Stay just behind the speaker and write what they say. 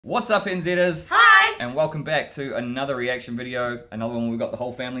What's up, NZers? Hi! And welcome back to another reaction video, another one where we've got the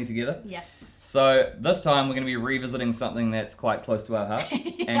whole family together. Yes. So this time we're going to be revisiting something that's quite close to our hearts,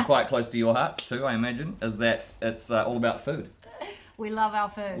 and quite close to your hearts too, I imagine, is that it's all about food. We love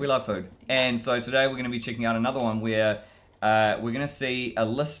our food. We love food. And so today we're going to be checking out another one where we're going to see a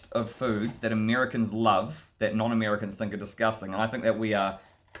list of foods that Americans love that non-Americans think are disgusting. And I think that we are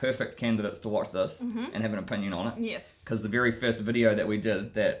perfect candidates to watch this and have an opinion on it. Yes. Because the very first video that we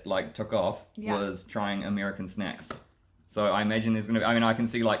did that like took off was trying American snacks. So I imagine there's gonna be, I mean, I can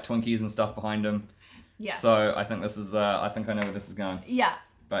see like Twinkies and stuff behind him. Yeah. So I think this is, I think I know where this is going. Yeah.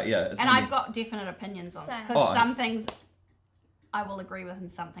 But yeah. It's and I've got definite opinions on it. Because some things I will agree with and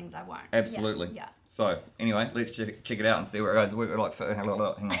some things I won't. Absolutely. Yeah. So anyway, let's check it out and see where it goes. We're like, hang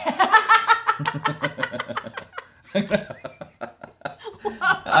on.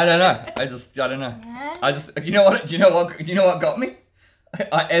 I don't know. I don't know. You know what got me?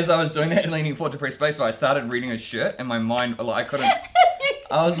 As I was doing that, leaning forward to press spacebar, I started reading a shirt, and my mind, like, I couldn't.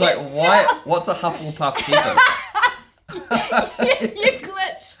 I was like, why? What's a Hufflepuff keeper? You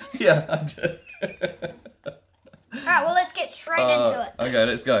glitched. Yeah, I did. Alright, well, let's get straight into it. Okay,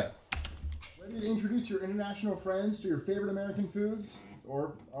 let's go. Ready to introduce your international friends to your favorite American foods?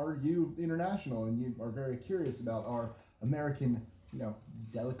 Or are you international and you are very curious about our American,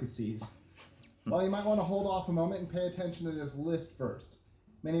 delicacies? Well, you might want to hold off a moment and pay attention to this list first.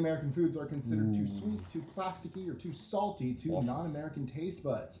 Many American foods are considered too sweet, too plasticky, or too salty to non-American taste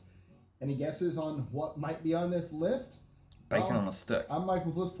buds. Any guesses on what might be on this list? Bacon on a stick. I'm Mike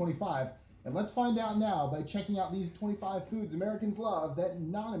with List 25, and let's find out now by checking out these 25 foods Americans love that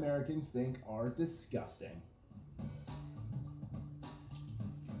non-Americans think are disgusting.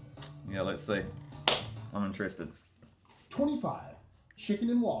 Yeah, let's see. I'm interested. 25. Chicken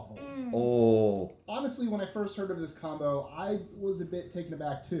and waffles. Oh. Honestly, when I first heard of this combo, I was a bit taken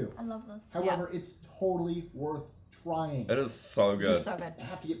aback too. I love those. However, it's totally worth trying. It is so good. It's so good. I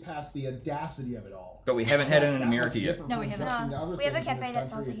have to get past the audacity of it all. But we haven't had it in America yet. No, we haven't. We have a cafe that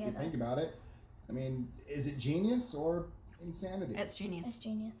sells it here, though. Think about it. I mean, is it genius or insanity? It's genius. It's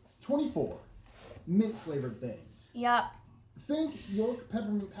genius. 24. Mint flavored things. Yep. Think York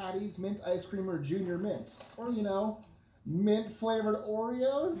peppermint patties, mint ice cream, or junior mints. Or, mint flavored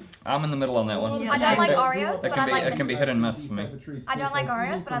Oreos. I'm in the middle on that one. I don't like Oreos, but I like it can be hit and miss for me. I don't like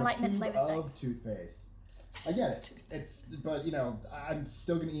Oreos, but I like mint flavored things. Toothpaste. I get it. But I'm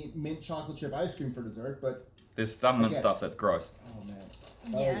still gonna eat mint chocolate chip ice cream for dessert. But there's some mint stuff that's gross. Oh man.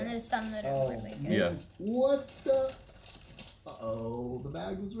 Yeah, and there's some that are really good. Yeah. What the? Uh-oh, the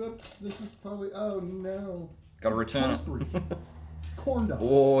bag was ripped. This is probably. Oh no. Gotta return it. Corn dogs.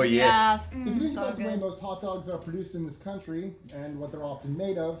 Oh, yes. If you think about the way most hot dogs are produced in this country and what they're often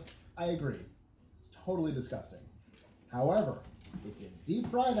made of, I agree. It's totally disgusting. However, if you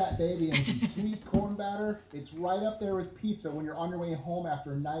deep fry that baby in some sweet corn batter, it's right up there with pizza when you're on your way home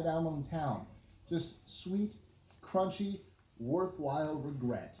after a night out in town. Just sweet, crunchy, worthwhile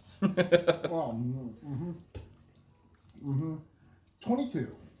regret.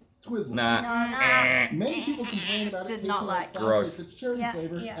 22. Twizzlers. Nah. Many people complain about it tasting like gross. It's cherry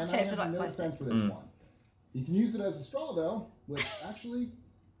flavored, and I have no defense for this one. You can use it as a straw though, which actually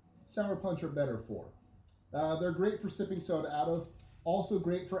Sour Punch are better for. They're great for sipping soda out of. Also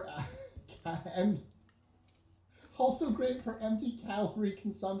great for empty calorie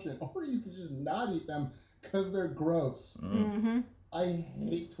consumption, or you can just not eat them because they're gross. I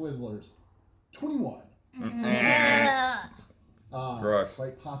hate Twizzlers. 21. Gross.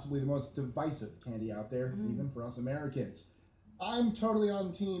 Like possibly the most divisive candy out there, even for us Americans. I'm totally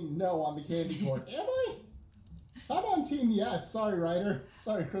on team no on the candy corn. Am I? I'm on team yes. Sorry, Ryder.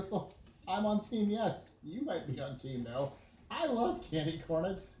 Sorry, Crystal. I'm on team yes. You might be on team no. I love candy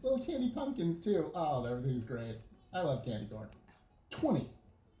corn. Little candy pumpkins too. Oh, everything's great. I love candy corn. 20.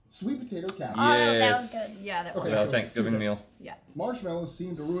 Sweet potato casserole. Oh, that was good. Yeah, that was good. Thanksgiving meal. Yeah. Marshmallows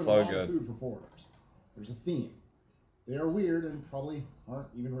seem to ruin a lot of food for foreigners. There's a theme. They are weird and probably aren't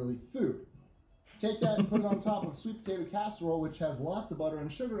even really food. Take that and put it on top of sweet potato casserole, which has lots of butter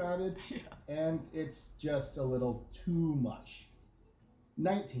and sugar added, and it's just a little too much.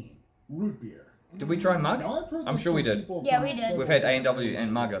 19. Root beer. Did we try mug? Now, I've heard I'm sure we did. Yeah, we did. We've had A&W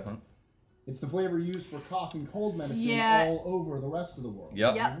and mug, I think. It's the flavor used for cough and cold medicine all over the rest of the world.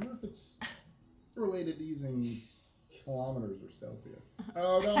 Yep. I wonder if it's related to using kilometers or Celsius.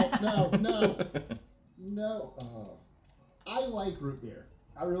 Oh, no. Oh. I like root beer.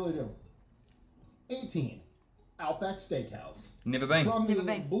 I really do. 18. Outback Steakhouse. Never been. From the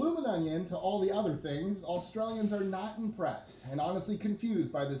bloomin' onion to all the other things, Australians are not impressed and honestly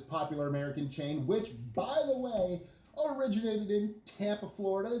confused by this popular American chain, which, by the way, originated in Tampa,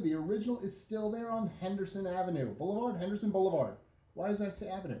 Florida. The original is still there on Henderson Avenue. Henderson Boulevard. Why does that say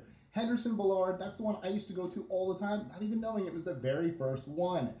Avenue? Henderson Boulevard, that's the one I used to go to all the time, not even knowing it was the very first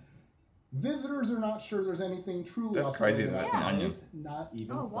one. Visitors are not sure there's anything truly That's crazy that that's an onion. It's not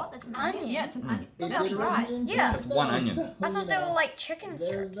even. Oh, what? That's an onion? Yeah, it's an onion. That's rice. Yeah. That's one onion. I thought they were like chicken There's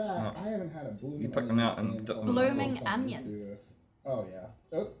strips. that. I haven't had a blooming You pick them out and Blooming onion. Oh, yeah.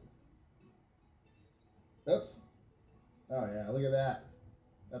 Oh. Oops. Oh, yeah. Look at that.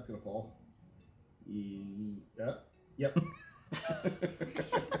 That's going to fall. Yep. Yep.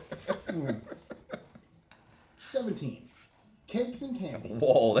 17. Cakes and candy.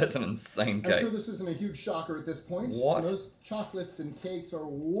 Whoa, that's an insane cake. I'm sure this isn't a huge shocker at this point. What? Most chocolates and cakes are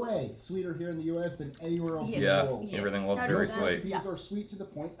way sweeter here in the U.S. than anywhere else in the Yeah, world. everything was very Most sweet. recipes are sweet to the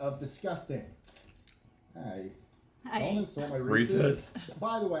point of disgusting. Hey. Don't insult my Reese's. Reese's.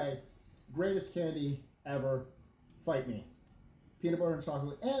 By the way, greatest candy ever. Fight me. Peanut butter and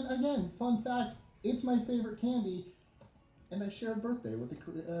chocolate. And again, fun fact, it's my favorite candy, and I share a birthday with the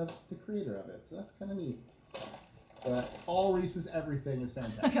creator of it, so that's kind of neat. But all Reese's everything is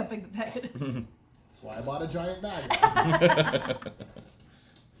fantastic. Look how big the packet is. That's why I bought a giant bag.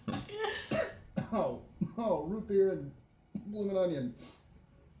 Oh, root beer and blooming onion.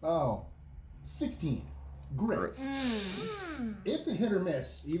 Oh, 16. Grits. It's a hit or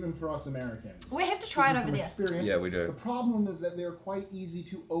miss, even for us Americans. We have to try it over there. Experience, Yeah, we do. The problem is that they're quite easy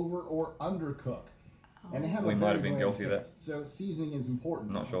to over or undercook. And they have We a might very have been bland guilty of that. taste. So seasoning is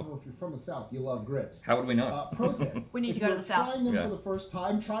important. Not sure. If you're from the South, you love grits. How would we know? Pro tip. We need if to go to you're the South. trying them Yeah. for the first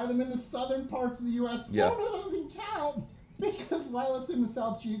time, try them in the southern parts of the U.S. Yeah. Florida doesn't count. Because while it's in the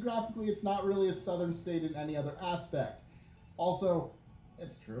South geographically, it's not really a southern state in any other aspect. Also,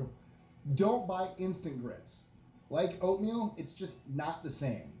 it's true. Don't buy instant grits. Like oatmeal, it's just not the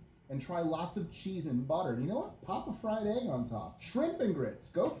same. And try lots of cheese and butter. You know what? Pop a fried egg on top. Shrimp and grits.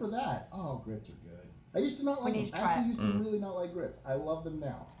 Go for that. Oh, grits are good. I used to not like them. I actually used to really not like grits. I love them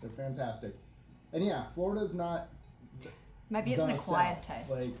now. They're fantastic. And yeah, Florida's not... Maybe it's an acquired taste.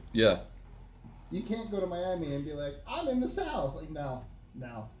 Like, Yeah. you can't go to Miami and be like, I'm in the South. Like, no,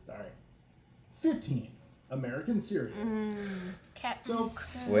 sorry. 15. American cereal. So,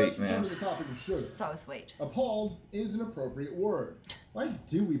 Sweet, let's man. return to the topic of sugar. So sweet. Appalled is an appropriate word. Why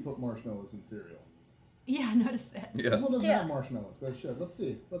do we put marshmallows in cereal? Yeah, I noticed that. Yeah. This one doesn't have marshmallows, but it should. Let's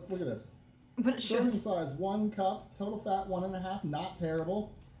see. Let's look at this. But it Serving should. size, 1 cup. Total fat, 1.5. Not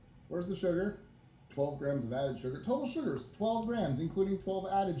terrible. Where's the sugar? 12 grams of added sugar. Total sugars, 12 grams, including 12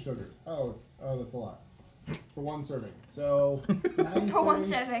 added sugars. Oh, that's a lot. For one serving. So, 9 For one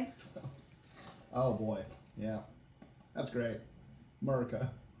servings. serving. Oh boy, yeah. That's great.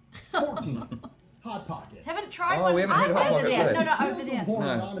 America. 14. Hot Pockets. Haven't tried Oh, one. we haven't had Hot over Pockets there. yet. No, over there.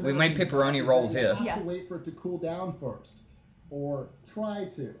 No, we made pepperoni rolls here. You have to wait for it to cool down first. Or try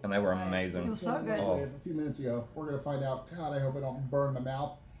to. And they were amazing. It was so good. Oh. A few minutes ago. We're going to find out. God, I hope I don't burn my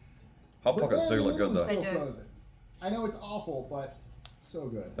mouth. Hot Pockets do look good though. They do. Frozen. I know it's awful, but so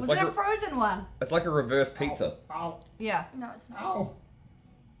good. Was like it a frozen one? It's like a reverse pizza. Ow. Yeah. No, it's not. Ow.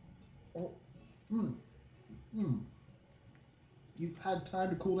 Oh. You've had time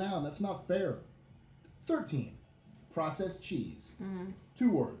to cool down. That's not fair. 13. Processed cheese. 2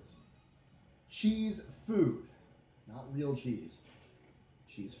 words. Cheese food. Not real cheese.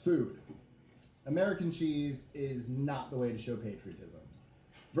 Cheese food. American cheese is not the way to show patriotism.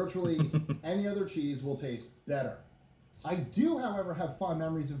 Virtually any other cheese will taste better. I do, however, have fond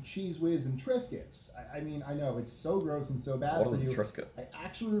memories of Cheese Whiz and Triscuits. I mean, I know, it's so gross and so bad What for is a you. Triscuit? I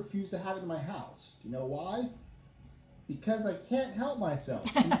actually refuse to have it in my house. Do you know why? Because I can't help myself.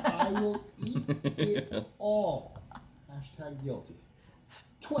 And I will eat it all. Hashtag guilty.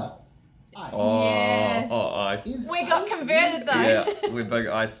 12. Ice. Oh, Yes. oh, ice. Is We got ice converted, though. Yeah, we're big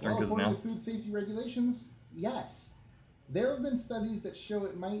ice Well, drinkers according now. to food safety regulations, yes. There have been studies that show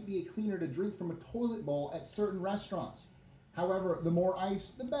it might be cleaner to drink from a toilet bowl at certain restaurants. However, the more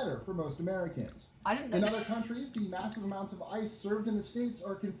ice, the better for most Americans. I didn't know In that. other countries, the massive amounts of ice served in the States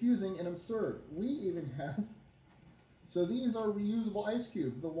are confusing and absurd. We even have... So these are reusable ice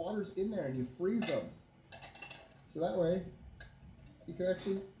cubes. The water's in there and you freeze them. So that way, you can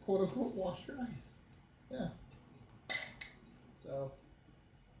actually, quote-unquote, wash your ice. Yeah. So,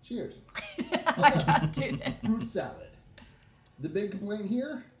 cheers. I can't do that. Fruit salad. The big complaint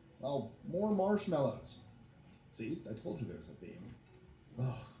here? Well, more marshmallows. See, I told you there's a theme. Oh,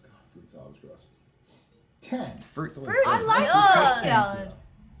 God, fruit salad's gross. 10. Fruit. I like Ugh. fruit salad.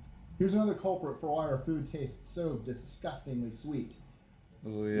 Here's another culprit for why our food tastes so disgustingly sweet.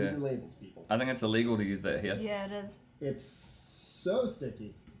 Oh Read yeah. your labels, people. I think it's illegal to use that here. Yeah, it is. It's so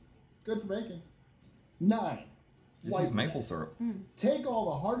sticky. Good for baking. 9. Just use maple syrup. Take all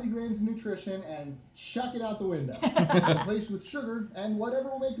the hearty grains of nutrition and chuck it out the window. Replace with sugar and whatever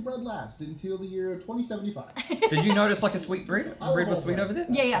will make the bread last until the year 2075. Did you notice like a sweet bread? Bread was sweet over there?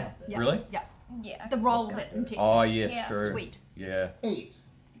 Yeah. Really? Yeah. Yeah. The rolls in Texas. Oh, yes, Yeah. true. Sweet. Yeah. 8.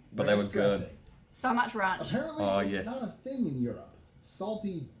 But they were Ranch good. dressing. So much ranch. Apparently, it's yes. not a thing in Europe.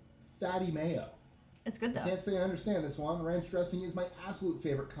 Salty, fatty mayo. It's good I though. can't say I understand this one. Ranch dressing is my absolute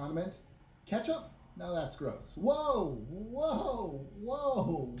favorite condiment. Ketchup? Now that's gross. Whoa! Whoa!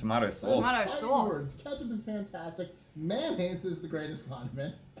 Whoa! Tomato Those sauce. Tomato fighting sauce. words. Ketchup is fantastic. Mayonnaise is the greatest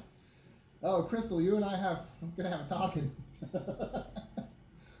condiment. Oh, Crystal, you and I'm gonna have a talking.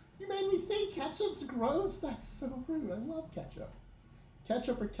 You made me say ketchup's gross? That's so rude. I love ketchup.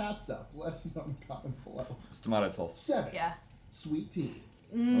 Ketchup or catsup? Let us know in the comments below. It's tomato sauce. 7. Yeah. Sweet tea.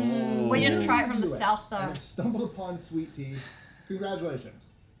 We didn't try it from the US, south and though. have stumbled upon sweet tea. Congratulations.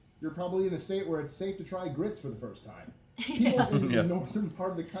 You're probably in a state where it's safe to try grits for the first time. People in Yeah. the northern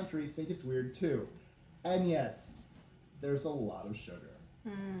part of the country think it's weird too. And yes, there's a lot of sugar.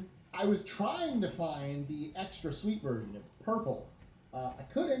 I was trying to find the extra sweet version. It's purple. I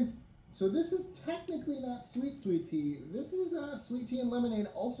couldn't. So this is technically not sweet tea. This is sweet tea and lemonade,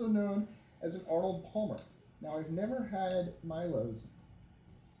 also known as an Arnold Palmer. Now, I've never had Milo's.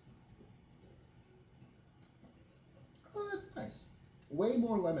 Oh, that's nice. Way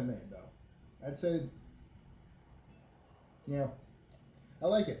more lemonade, though. I'd say, yeah, I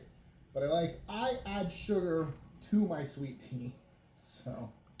like it. But I add sugar to my sweet tea. So,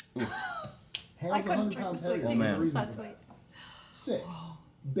 I couldn't drink the sweet tea because it's so for sweet. that. 6.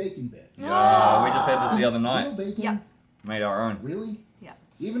 Bacon bits. Yeah, we just had this the other night. Real bacon? Yeah. Made our own. Really? Yeah.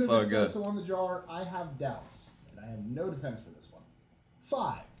 Even So if it good. says so on the jar, I have doubts. And I have no defense for this one.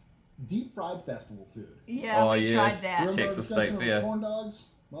 5. Deep fried festival food. Yeah, Oh, we yes. tried that. Remember Texas our State discussion Fair. of corn dogs?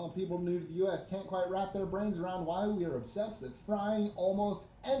 Well, people new to the U.S. can't quite wrap their brains around why we are obsessed with frying almost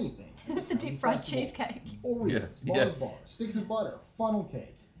anything. The deep fried cheesecake. Oreos, Yeah, Mars yeah. bars, sticks of butter, funnel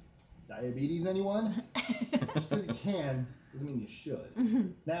cake. Diabetes, anyone? Just because you can doesn't mean you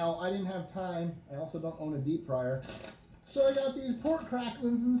should. Now, I didn't have time. I also don't own a deep fryer. So I got these pork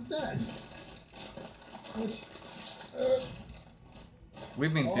cracklings instead. Which,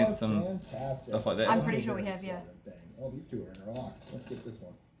 We've been are sent some fantastic. stuff like that. I'm pretty sure we have, yeah. Thing. Oh, these two are interlocked. Let's get this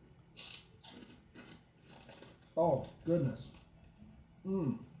one. Oh, goodness.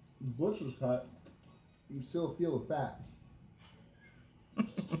 Butcher's cut. You still feel the fat.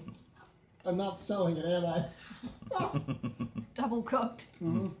 I'm not selling it, am I? Double cooked.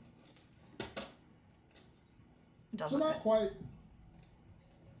 It does So look not good. quite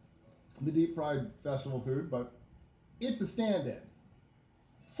the deep fried festival food, but it's a stand-in.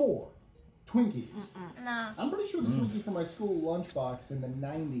 4. Twinkies. No. I'm pretty sure the Twinkie from my school lunchbox in the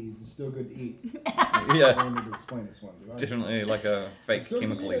 90s is still good to eat. Yeah. I don't need to explain this one, do I? Definitely like a fake Still good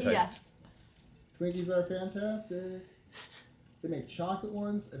chemically to taste. Yeah. Twinkies are fantastic. They make chocolate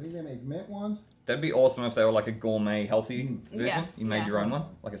ones. I think they make mint ones. That'd be awesome if they were like a gourmet healthy version. Yeah, You made yeah. your own one,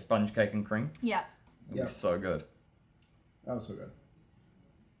 like a sponge cake and cream. Yeah. It'd Yeah. be so good. That was so good.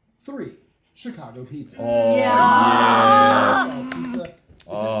 3. Chicago pizza. Oh, Yeah. yes. Pizza. It's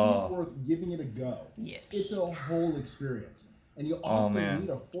Oh. at least worth giving it a go. Yes. It's a whole experience. And you Oh, often man. need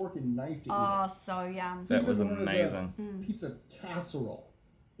a fork and knife to eat Oh, it. so yum. That was Even more as a amazing. Pizza casserole.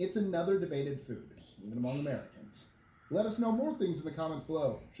 It's another debated food, even among Americans. Let us know more things in the comments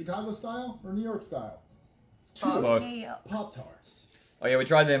below. Chicago style or New York style? 2. Both. Yeah. Pop-Tarts. Oh yeah, we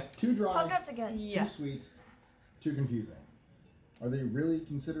tried them. Too dry, Pop-Tarts are good. Yeah. too sweet, too confusing. Are they really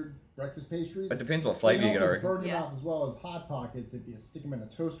considered breakfast pastries? It depends what They flavor can you get, I also reckon. burn your Yeah. mouth as well as Hot Pockets if you stick them in a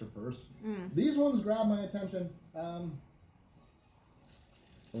toaster first. These ones grab my attention. I'm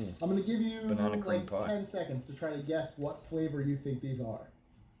going to give you Banana cream like pie. 10 seconds to try to guess what flavor you think these are.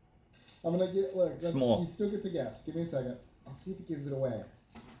 I'm going to get, look, Small. you still get to guess. Give me a second. I'll see if it gives it away.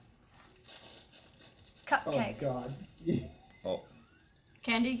 Cupcake. Oh, God. Oh,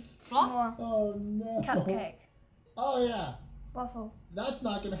 Candy floss? S'more. Oh, no. Cupcake. Oh, yeah. Waffle. That's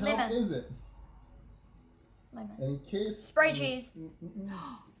not going to help, Lemon. is it? Lemon. In case... Spray cheese.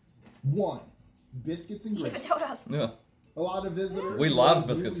 1. Biscuits and You gravy. never told us. yeah. A lot of visitors. We who love have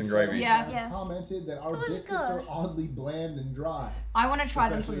biscuits and newly gravy. settled Yeah. have commented that our It was biscuits are good. oddly bland and dry. I want to try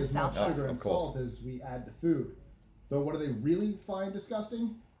them Especially from the as much south. sugar Oh, and of course. salt as we add to food. Though what do they really find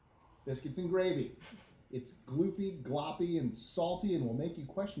disgusting? Biscuits and gravy. It's gloopy, gloppy, and salty and will make you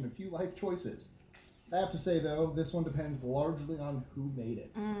question a few life choices. I have to say though, this one depends largely on who made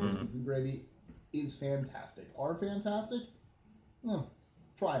it. Biscuits and gravy is fantastic. Are fantastic?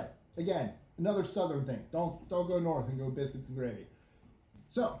 Try it. Again, another southern thing. Don't go north and go biscuits and gravy.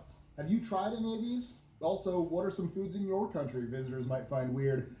 So, have you tried any of these? Also, what are some foods in your country visitors might find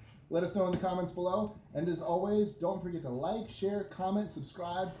weird? Let us know in the comments below. And as always, don't forget to like, share, comment,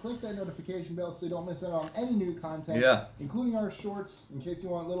 subscribe, click that notification bell so you don't miss out on any new content, including our shorts, in case you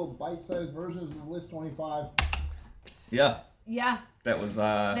want little bite-sized versions of List 25. Yeah. Yeah. That was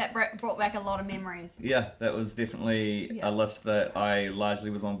that brought back a lot of memories. Yeah, that was definitely a list that I largely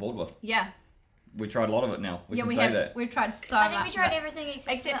was on board with. Yeah. We tried a lot of it now. We can we say have. that. We've tried so much. I think we tried everything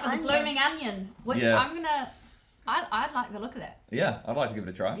except for the blooming onion, which I'm gonna. I'd like the look of that. Yeah, I'd like to give it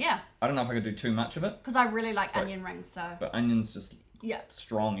a try. Yeah. I don't know if I could do too much of it. Because I really like onion rings, so. But onion's just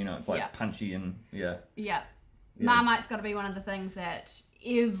strong, you know. It's like punchy and Yeah. Marmite's got to be one of the things that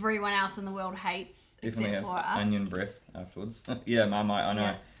everyone else in the world hates, definitely except for us. Onion breath afterwards. Yeah, Marmite. I know.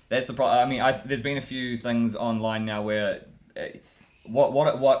 Yeah. That's the problem. I mean, there's been a few things online now where.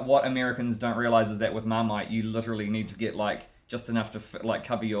 What Americans don't realize is that with Marmite, you literally need to get like just enough to like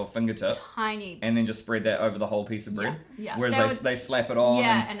cover your fingertip, tiny, and then just spread that over the whole piece of bread. Yeah. Whereas they slap it on.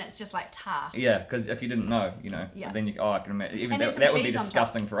 Yeah, and it's just like tar. Yeah, because if you didn't know, you know, then you I can imagine even that would be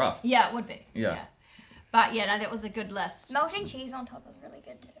disgusting for us. Yeah, it would be. Yeah. But yeah, no, that was a good list. Melting cheese on top is really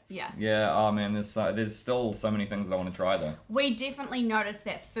good too. Yeah. Yeah. Oh man, there's still so many things that I want to try though. We definitely noticed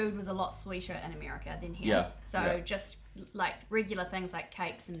that food was a lot sweeter in America than here. Yeah. So just like regular things like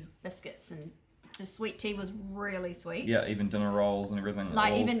cakes and biscuits and the sweet tea was really sweet. Yeah, even dinner rolls and everything.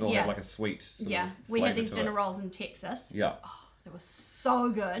 Like all still have like a sweet. We had these dinner rolls in Texas. Yeah. Oh, they were so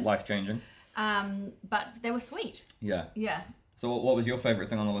good. Life changing. But they were sweet. Yeah. Yeah. So what was your favorite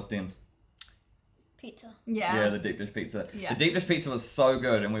thing on the list, Dens? Pizza. Yeah. Yeah, the deep dish pizza. Yeah. The deep dish pizza was so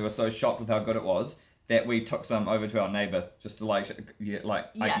good, and we were so shocked with how good it was that we took some over to our neighbour just to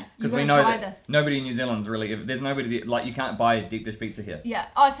because we know that nobody in New Zealand's really there's nobody that, like you can't buy deep dish pizza here. Yeah.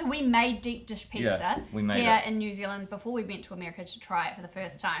 Oh, so we made deep dish pizza here in New Zealand before we went to America to try it for the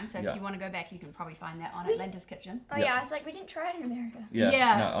first time. So if you want to go back, you can probably find that on Atlantis Kitchen. Oh yeah, I was like, we didn't try it in America.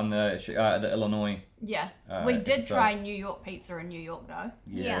 Yeah. No, on the Illinois. Yeah. We did try New York pizza in New York though.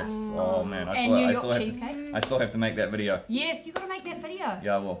 Yes. Oh man, I still have to make that video. Yes, you got to make that video.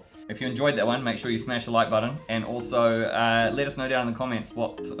 Yeah, I will. If you enjoyed that one, make sure you smash the like button, and also let us know down in the comments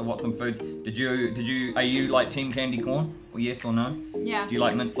what some foods. Are you like team candy corn? Or yes or no? Yeah. Do you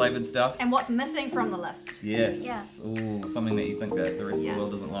like mint flavored stuff? And what's missing from the list? Yes. Yeah. Ooh, something that you think that the rest of the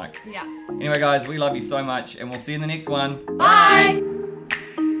world doesn't like. Yeah. Anyway, guys, we love you so much, and we'll see you in the next one. Bye.